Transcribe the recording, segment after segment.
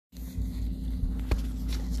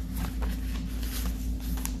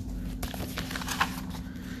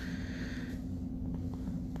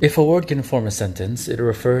If a word can form a sentence, it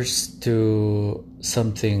refers to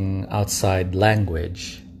something outside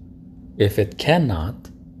language. If it cannot,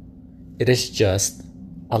 it is just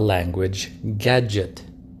a language gadget.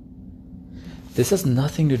 This has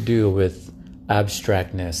nothing to do with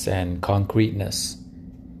abstractness and concreteness.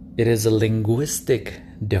 It is a linguistic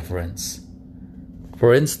difference.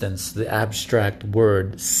 For instance, the abstract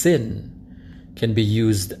word sin can be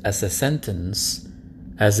used as a sentence,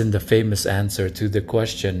 as in the famous answer to the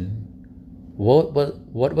question, what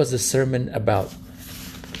was the sermon about?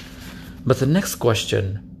 But the next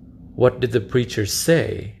question, what did the preacher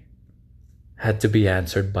say, had to be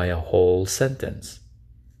answered by a whole sentence.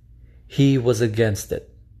 He was against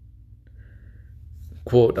it.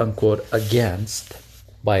 Quote unquote against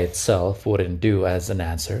by itself wouldn't do as an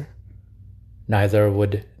answer. Neither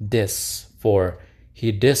would dis, for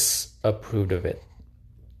he disapproved of it.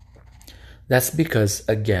 That's because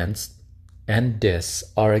against and dis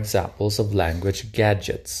are examples of language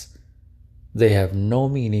gadgets. They have no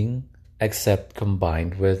meaning except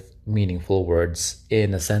combined with meaningful words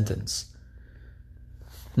in a sentence.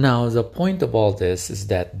 Now, the point of all this is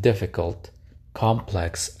that difficult,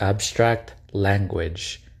 complex, abstract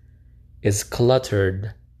language is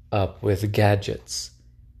cluttered up with gadgets.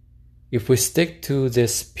 If we stick to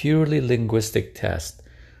this purely linguistic test,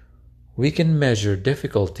 we can measure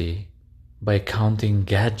difficulty by counting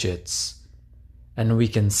gadgets, and we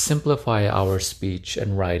can simplify our speech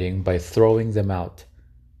and writing by throwing them out.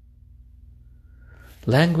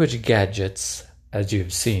 Language gadgets, as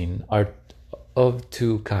you've seen, are of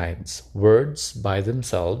two kinds: words by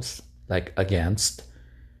themselves, like against,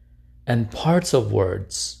 and parts of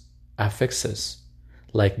words, affixes,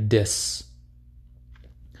 like dis.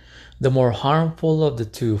 The more harmful of the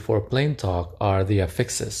two for plain talk are the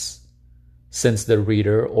affixes, since the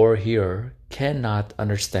reader or hearer cannot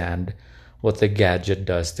understand what the gadget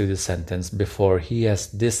does to the sentence before he has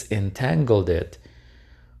disentangled it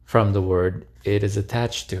from the word it is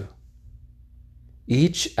attached to.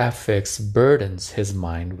 Each affix burdens his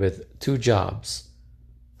mind with two jobs.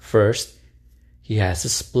 First, he has to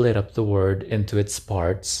split up the word into its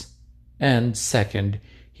parts, and second,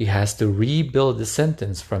 he has to rebuild the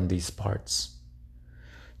sentence from these parts.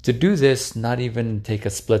 To do this, not even take a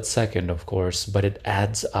split second, of course, but it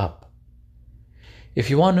adds up. If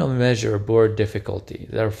you want to measure word difficulty,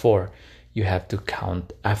 therefore, you have to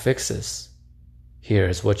count affixes.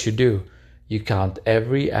 Here's what you do. You count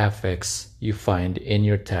every affix you find in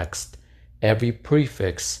your text, every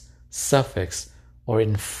prefix, suffix, or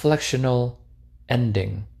inflectional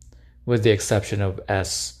ending, with the exception of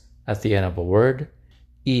s at the end of a word,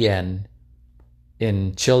 en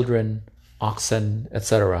in children, oxen,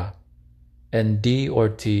 etc., and d or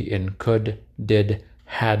t in could, did,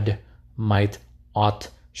 had, might, ought,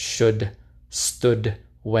 should, stood,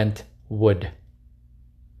 went, would.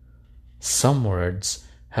 Some words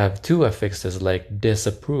have two affixes like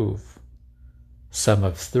disapprove. Some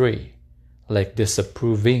have three, like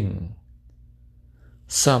disapproving.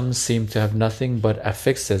 Some seem to have nothing but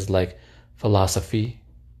affixes like philosophy.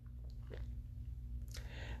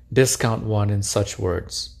 Discount one in such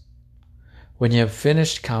words. When you have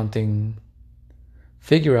finished counting,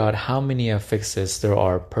 figure out how many affixes there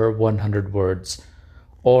are per 100 words,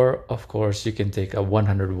 or of course you can take a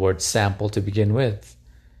 100-word sample to begin with.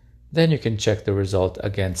 Then you can check the result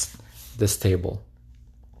against this table.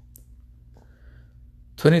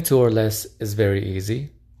 22 or less is very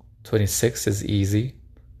easy. 26 is easy.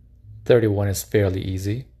 31 is fairly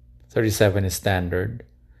easy. 37 is standard.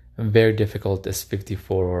 And very difficult is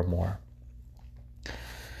 54 or more.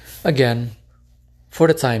 Again, for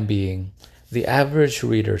the time being, the average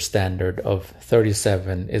reader standard of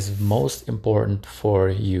 37 is most important for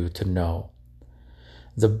you to know.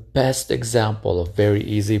 The best example of very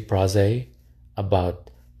easy prose,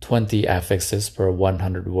 about 20 affixes per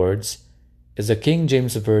 100 words, is the King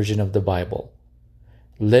James Version of the Bible.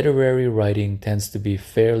 Literary writing tends to be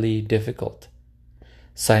fairly difficult.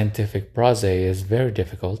 Scientific prose is very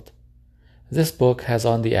difficult. This book has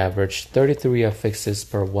on the average 33 affixes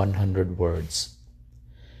per 100 words.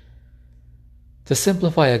 To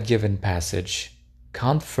simplify a given passage,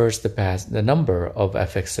 count first the number of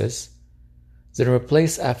affixes, then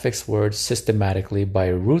replace affix words systematically by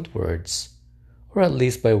root words, or at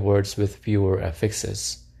least by words with fewer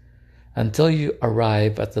affixes, until you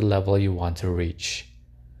arrive at the level you want to reach.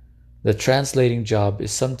 The translating job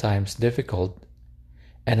is sometimes difficult,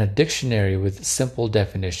 and a dictionary with simple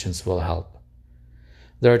definitions will help.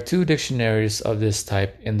 There are two dictionaries of this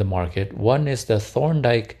type in the market. One is the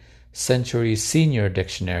Thorndike Century Senior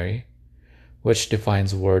Dictionary, which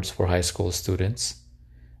defines words for high school students.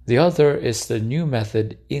 The other is the New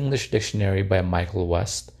Method English Dictionary by Michael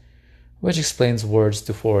West, which explains words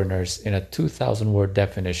to foreigners in a 2,000-word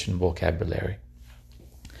definition vocabulary.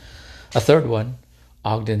 A third one,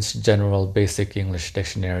 Ogden's General Basic English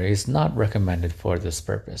Dictionary, is not recommended for this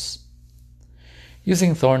purpose.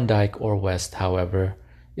 Using Thorndike or West, however,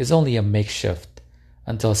 is only a makeshift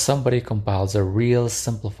until somebody compiles a real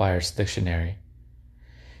simplifiers dictionary.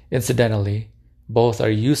 Incidentally, both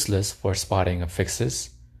are useless for spotting affixes.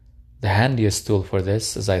 The handiest tool for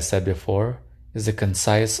this, as I said before, is the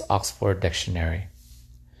concise Oxford Dictionary.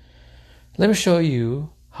 Let me show you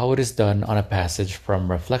how it is done on a passage from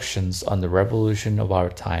Reflections on the Revolution of Our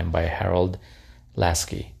Time by Harold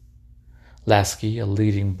Laski. Laski, a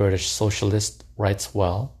leading British socialist, writes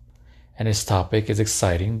well, and his topic is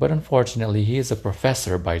exciting, but unfortunately he is a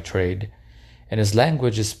professor by trade, and his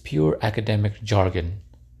language is pure academic jargon.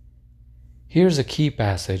 Here's a key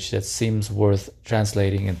passage that seems worth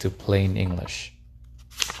translating into plain English.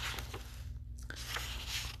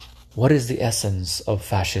 What is the essence of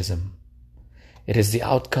fascism? It is the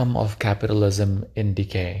outcome of capitalism in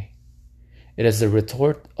decay. It is the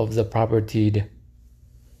retort of the propertied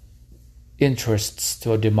interests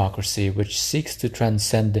to a democracy which seeks to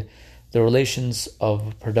transcend the relations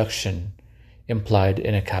of production implied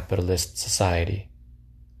in a capitalist society.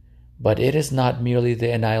 But it is not merely the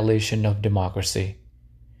annihilation of democracy.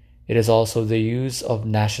 It is also the use of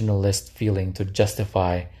nationalist feeling to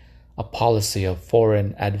justify a policy of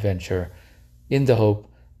foreign adventure in the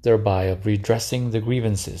hope thereby of redressing the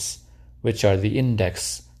grievances which are the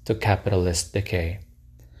index to capitalist decay.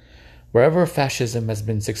 Wherever fascism has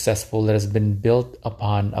been successful, it has been built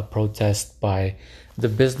upon a protest by the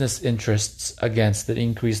business interests against the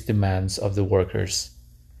increased demands of the workers.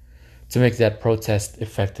 To make that protest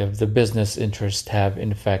effective, the business interests have,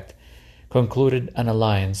 in effect, concluded an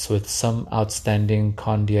alliance with some outstanding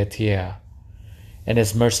condottiere and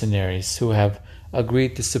his mercenaries who have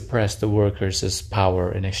agreed to suppress the workers'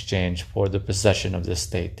 power in exchange for the possession of the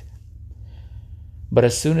state. But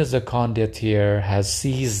as soon as the condottiere has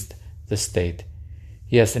seized the state,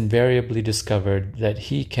 he has invariably discovered that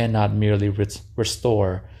he cannot merely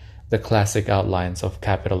restore the classic outlines of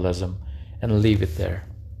capitalism and leave it there.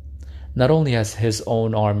 Not only has his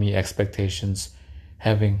own army expectations,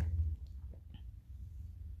 having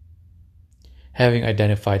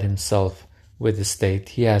identified himself with the state,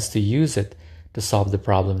 he has to use it to solve the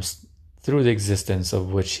problems through the existence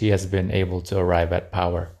of which he has been able to arrive at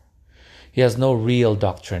power. He has no real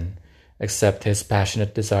doctrine except his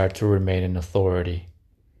passionate desire to remain in authority.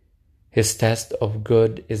 His test of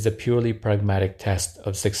good is the purely pragmatic test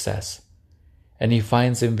of success, and he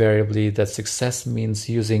finds invariably that success means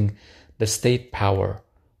using the state power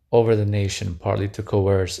over the nation partly to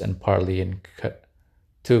coerce and partly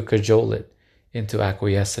to cajole it into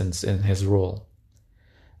acquiescence in his rule.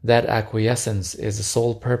 That acquiescence is the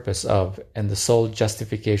sole purpose of and the sole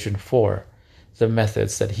justification for the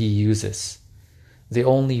methods that he uses. The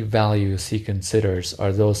only values he considers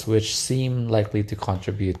are those which seem likely to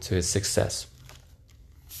contribute to his success.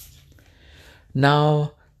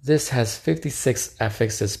 Now, this has 56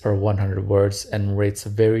 affixes per 100 words and rates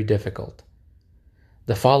very difficult.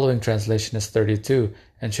 The following translation is 32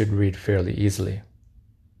 and should read fairly easily.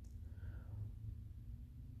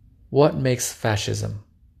 What makes fascism?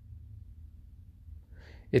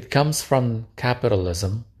 It comes from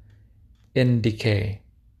capitalism in decay.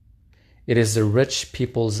 It is the rich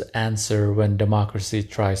people's answer when democracy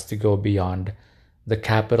tries to go beyond the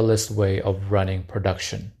capitalist way of running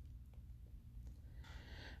production.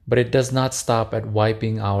 But it does not stop at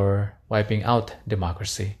wiping out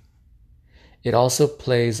democracy. It also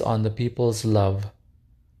plays on the people's love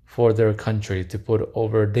for their country to put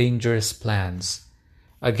over dangerous plans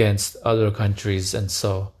against other countries, and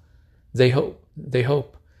so they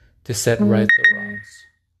hope to set right the wrongs.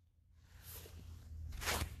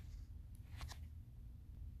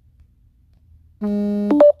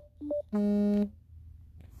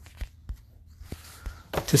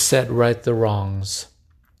 To set right the wrongs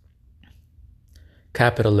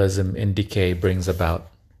capitalism in decay brings about.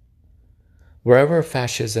 Wherever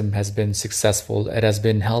fascism has been successful, it has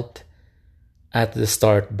been helped at the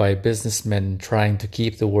start by businessmen trying to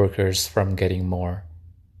keep the workers from getting more.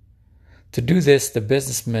 To do this, the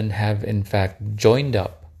businessmen have in fact joined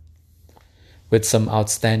up with some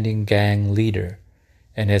outstanding gang leader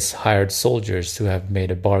and his hired soldiers who have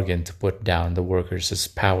made a bargain to put down the workers'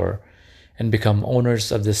 power and become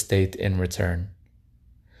owners of the state in return.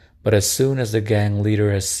 But as soon as the gang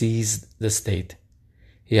leader has seized the state,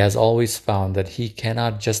 he has always found that he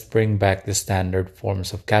cannot just bring back the standard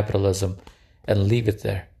forms of capitalism and leave it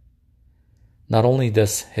there. Not only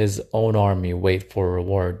does his own army wait for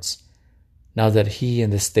rewards, now that he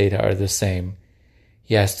and the state are the same,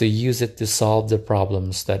 he has to use it to solve the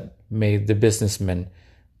problems that made the businessmen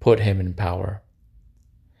put him in power.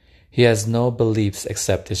 He has no beliefs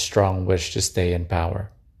except his strong wish to stay in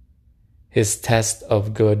power. His test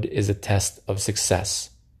of good is a test of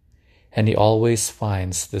success, and he always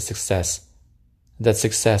finds that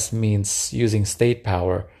success means using state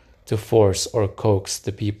power to force or coax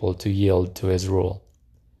the people to yield to his rule.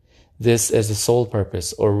 This is the sole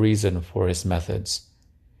purpose or reason for his methods.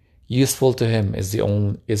 Useful to him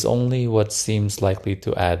is only what seems likely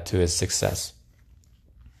to add to his success.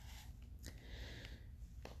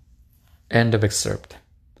 End of excerpt.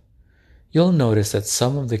 You'll notice that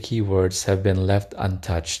some of the key words have been left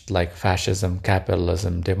untouched, like fascism,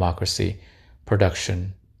 capitalism, democracy,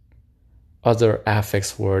 production. Other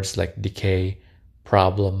affixed words like decay,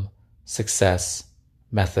 problem, success,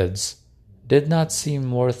 methods did not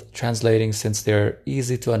seem worth translating since they are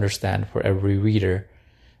easy to understand for every reader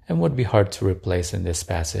and would be hard to replace in this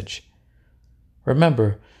passage.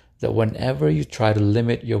 Remember that whenever you try to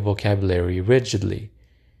limit your vocabulary rigidly,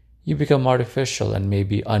 you become artificial and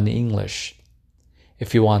maybe un-English.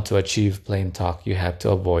 If you want to achieve plain talk, you have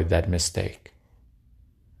to avoid that mistake.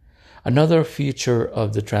 Another feature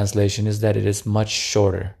of the translation is that it is much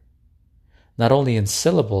shorter, not only in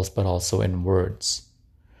syllables but also in words.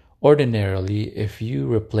 Ordinarily, if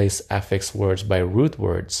you replace affixed words by root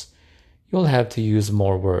words, you'll have to use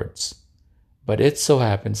more words. But it so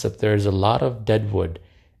happens that there is a lot of deadwood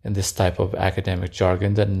in this type of academic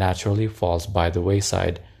jargon that naturally falls by the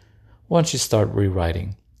wayside once you start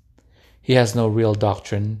rewriting. He has no real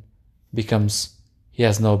doctrine, becomes he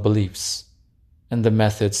has no beliefs, and the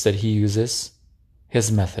methods that he uses,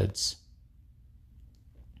 his methods.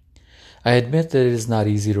 I admit that it is not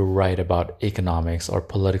easy to write about economics or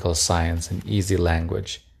political science in easy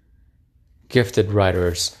language. Gifted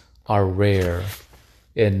writers are rare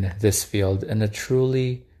in this field, and a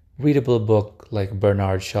truly readable book like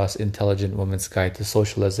Bernard Shaw's Intelligent Woman's Guide to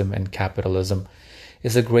Socialism and Capitalism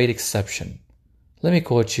is a great exception. Let me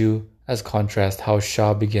quote you as contrast how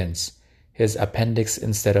Shaw begins his appendix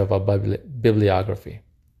instead of a bibliography.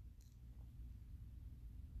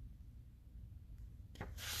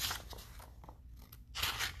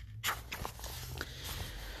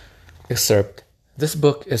 Excerpt. This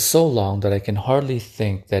book is so long that I can hardly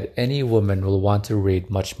think that any woman will want to read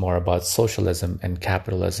much more about socialism and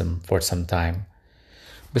capitalism for some time.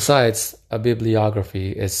 Besides, a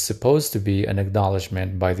bibliography is supposed to be an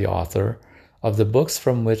acknowledgement by the author of the books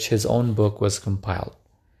from which his own book was compiled.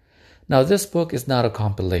 Now, this book is not a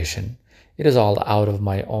compilation. It is all out of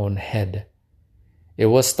my own head. It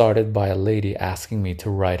was started by a lady asking me to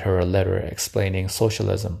write her a letter explaining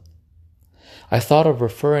socialism. I thought of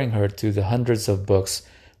referring her to the hundreds of books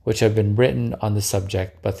which have been written on the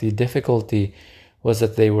subject, but the difficulty was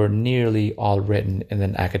that they were nearly all written in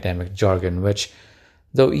an academic jargon which,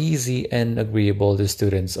 though easy and agreeable to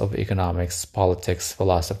students of economics, politics,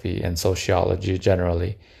 philosophy, and sociology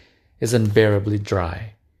generally, is unbearably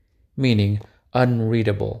dry, meaning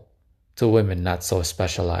unreadable to women not so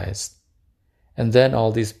specialized. And then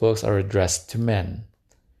all these books are addressed to men.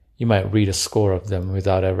 You might read a score of them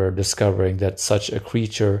without ever discovering that such a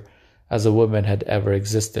creature as a woman had ever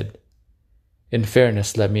existed. In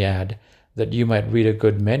fairness, let me add that you might read a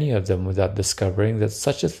good many of them without discovering that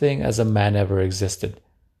such a thing as a man ever existed.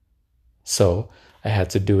 So, I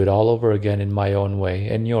had to do it all over again in my own way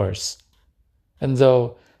and yours. And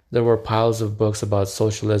though there were piles of books about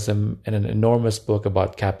socialism and an enormous book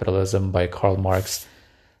about capitalism by Karl Marx,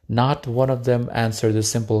 not one of them answered the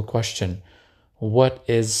simple question, what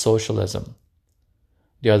is socialism?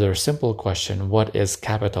 The other simple question, what is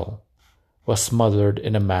capital, was smothered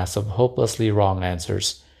in a mass of hopelessly wrong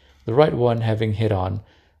answers, the right one having hit on,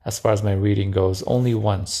 as far as my reading goes, only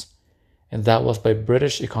once, and that was by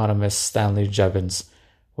British economist Stanley Jevons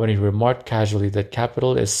when he remarked casually that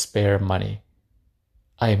capital is spare money.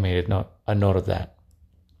 I made a note of that.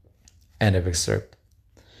 End of excerpt.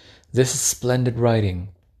 This is splendid writing,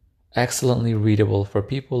 excellently readable for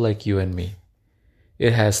people like you and me.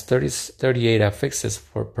 It has 38 affixes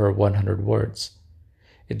per 100 words.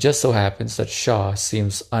 It just so happens that Shaw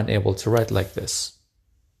seems unable to write like this.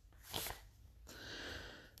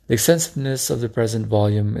 The extensiveness of the present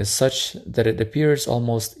volume is such that it appears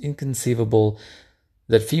almost inconceivable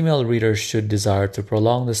that female readers should desire to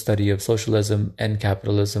prolong the study of socialism and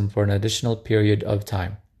capitalism for an additional period of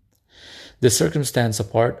time. This circumstance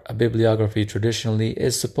apart, a bibliography traditionally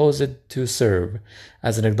is supposed to serve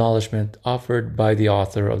as an acknowledgement offered by the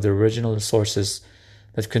author of the original sources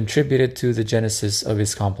that contributed to the genesis of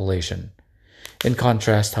his compilation. In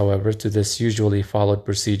contrast, however, to this usually followed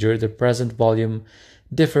procedure, the present volume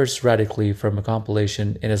differs radically from a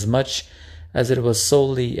compilation inasmuch as it was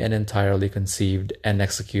solely and entirely conceived and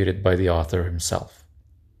executed by the author himself.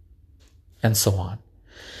 And so on.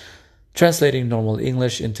 Translating normal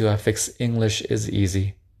English into affixed English is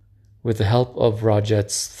easy. With the help of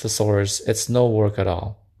Roget's thesaurus, it's no work at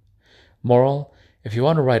all. Moral: if you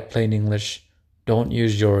want to write plain English, don't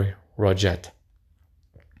use your Roget.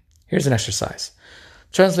 Here's an exercise.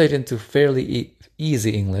 Translate into fairly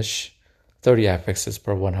easy English, 30 affixes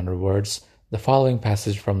per 100 words, the following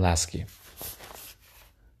passage from Lasky.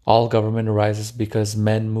 All government arises because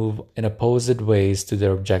men move in opposite ways to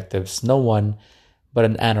their objectives. No one but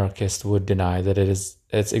an anarchist would deny that its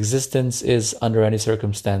existence is, under any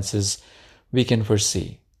circumstances we can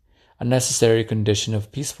foresee, a necessary condition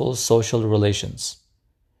of peaceful social relations.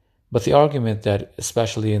 But the argument that,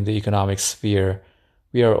 especially in the economic sphere,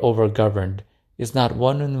 we are overgoverned is not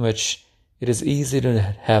one in which it is easy to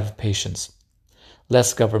have patience.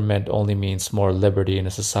 Less government only means more liberty in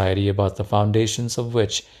a society about the foundations of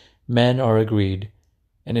which men are agreed,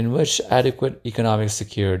 and in which adequate economic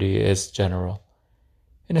security is general.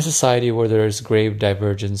 In a society where there is grave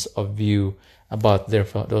divergence of view about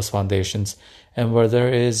those foundations, and where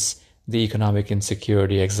there is the economic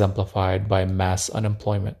insecurity exemplified by mass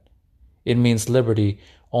unemployment, it means liberty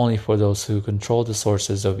only for those who control the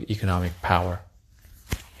sources of economic power.